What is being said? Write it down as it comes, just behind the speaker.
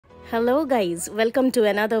Hello guys, welcome to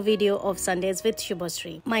another video of Sundays with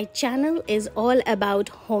Subhasree. My channel is all about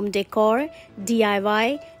home decor,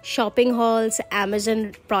 DIY, shopping hauls,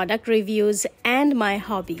 Amazon product reviews and my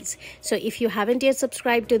hobbies. So if you haven't yet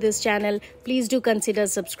subscribed to this channel, please do consider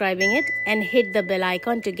subscribing it and hit the bell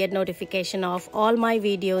icon to get notification of all my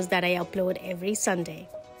videos that I upload every Sunday.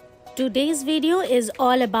 Today's video is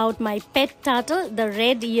all about my pet turtle, the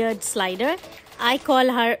red-eared slider. I call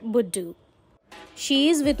her Buddu. She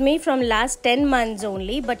is with me from last 10 months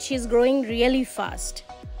only, but she's growing really fast.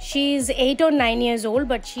 She is 8 or 9 years old,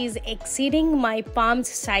 but she is exceeding my palm's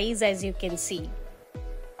size, as you can see.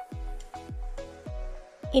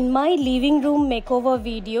 In my living room makeover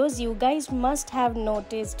videos, you guys must have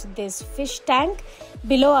noticed this fish tank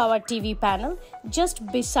below our TV panel. Just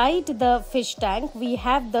beside the fish tank, we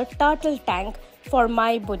have the turtle tank for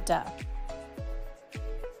my Buddha.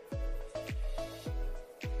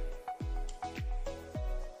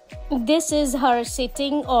 This is her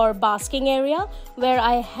sitting or basking area where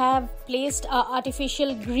I have placed an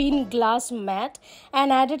artificial green glass mat and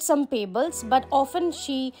added some pebbles, but often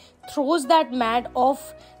she throws that mat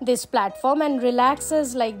off this platform and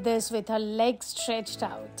relaxes like this with her legs stretched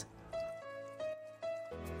out.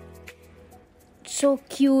 So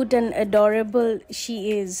cute and adorable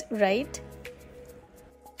she is, right?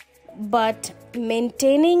 But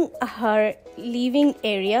maintaining her living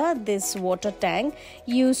area, this water tank,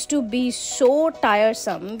 used to be so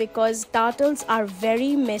tiresome because turtles are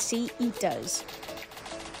very messy eaters.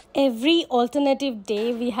 Every alternative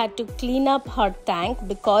day we had to clean up her tank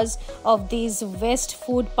because of these waste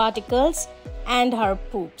food particles and her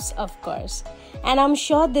poops, of course. And I'm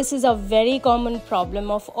sure this is a very common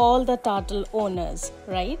problem of all the turtle owners,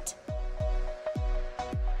 right?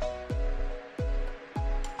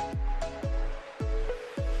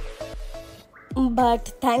 But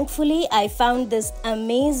thankfully I found this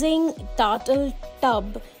amazing turtle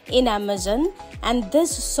tub in Amazon and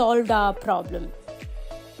this solved our problem.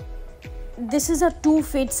 This is a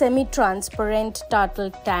 2-feet semi-transparent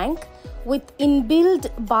turtle tank with inbuilt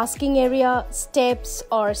basking area, steps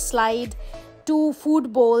or slide, 2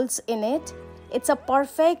 food bowls in it. It's a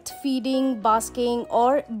perfect feeding, basking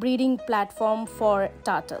or breeding platform for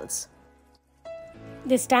turtles.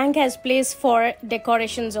 This tank has place for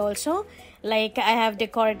decorations also. Like I have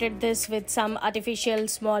decorated this with some artificial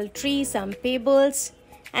small tree, some pebbles,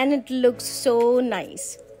 and it looks so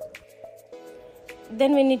nice.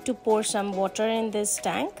 Then we need to pour some water in this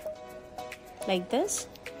tank, like this.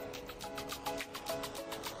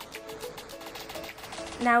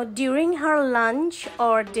 Now during her lunch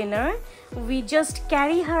or dinner, we just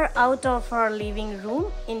carry her out of her living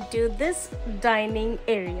room into this dining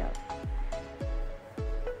area.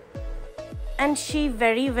 And she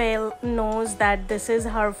very well knows that this is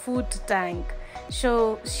her food tank.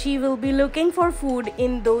 So she will be looking for food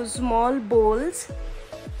in those small bowls.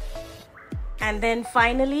 And then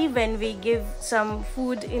finally, when we give some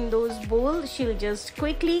food in those bowls, she'll just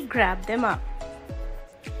quickly grab them up.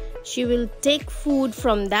 She will take food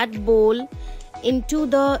from that bowl into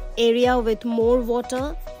the area with more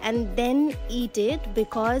water and then eat it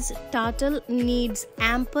because turtle needs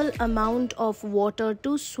ample amount of water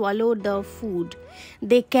to swallow the food.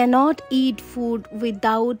 They cannot eat food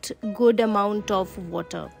without good amount of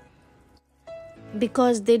water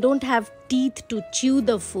because they don't have teeth to chew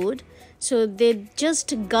the food, so they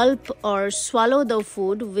just gulp or swallow the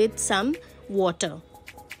food with some water.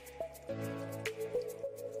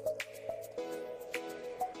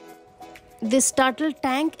 This turtle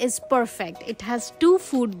tank is perfect. It has 2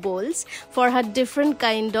 food bowls for her different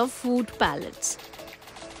kind of food palettes.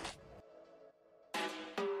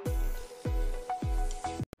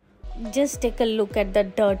 Just take a look at the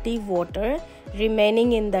dirty water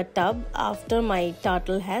remaining in the tub after my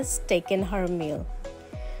turtle has taken her meal.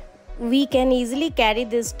 We can easily carry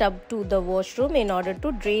this tub to the washroom in order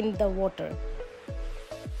to drain the water.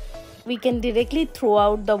 We can directly throw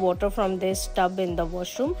out the water from this tub in the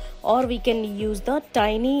washroom, or we can use the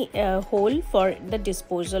tiny hole for the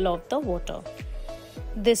disposal of the water.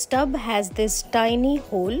 This tub has this tiny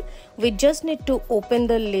hole. We just need to open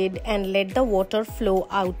the lid and let the water flow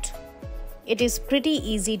out. It is pretty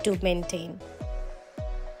easy to maintain.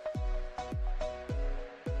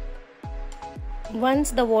 Once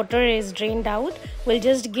the water is drained out, we'll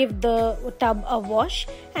just give the tub a wash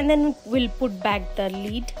and then we'll put back the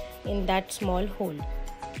lid in that small hole.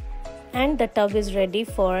 And the tub is ready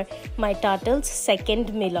for my turtle's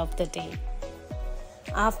second meal of the day.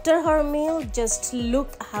 After her meal, just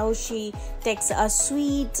look how she takes a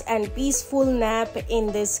sweet and peaceful nap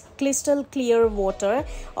in this crystal clear water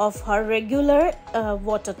of her regular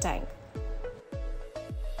water tank.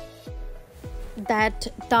 That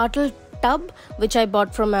turtle tub which I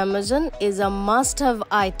bought from Amazon is a must-have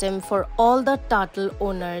item for all the turtle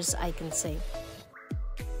owners, I can say.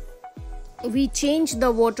 We change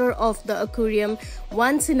the water of the aquarium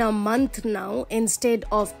once in a month now instead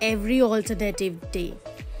of every alternative day.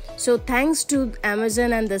 So thanks to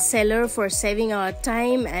Amazon and the seller for saving our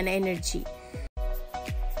time and energy.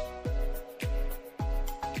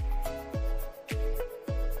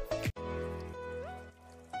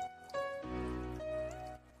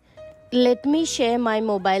 Let me share my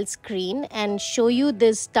mobile screen and show you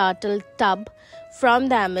this turtle tub from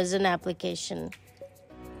the Amazon application.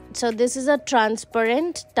 So this is a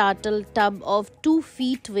transparent turtle tub of 2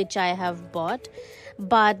 feet which I have bought,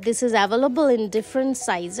 but this is available in different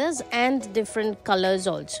sizes and different colors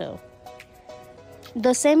also.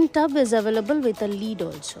 The same tub is available with a lid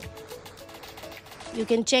also. You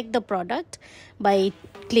can check the product by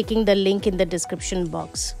clicking the link in the description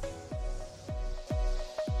box.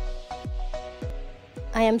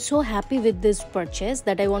 I am so happy with this purchase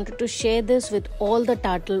that I wanted to share this with all the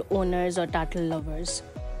turtle owners or turtle lovers.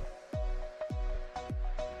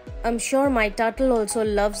 I'm sure my turtle also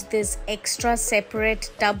loves this extra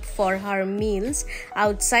separate tub for her meals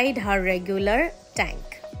outside her regular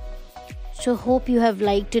tank. So hope you have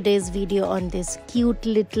liked today's video on this cute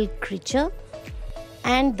little creature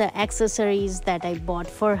and the accessories that I bought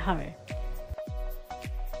for her.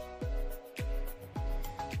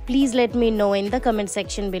 Please let me know in the comment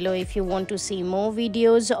section below if you want to see more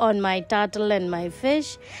videos on my turtle and my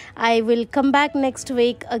fish. I will come back next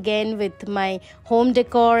week again with my home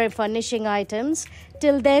decor and furnishing items.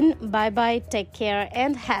 Till then, bye bye, take care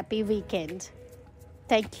and happy weekend.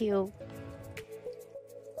 Thank you.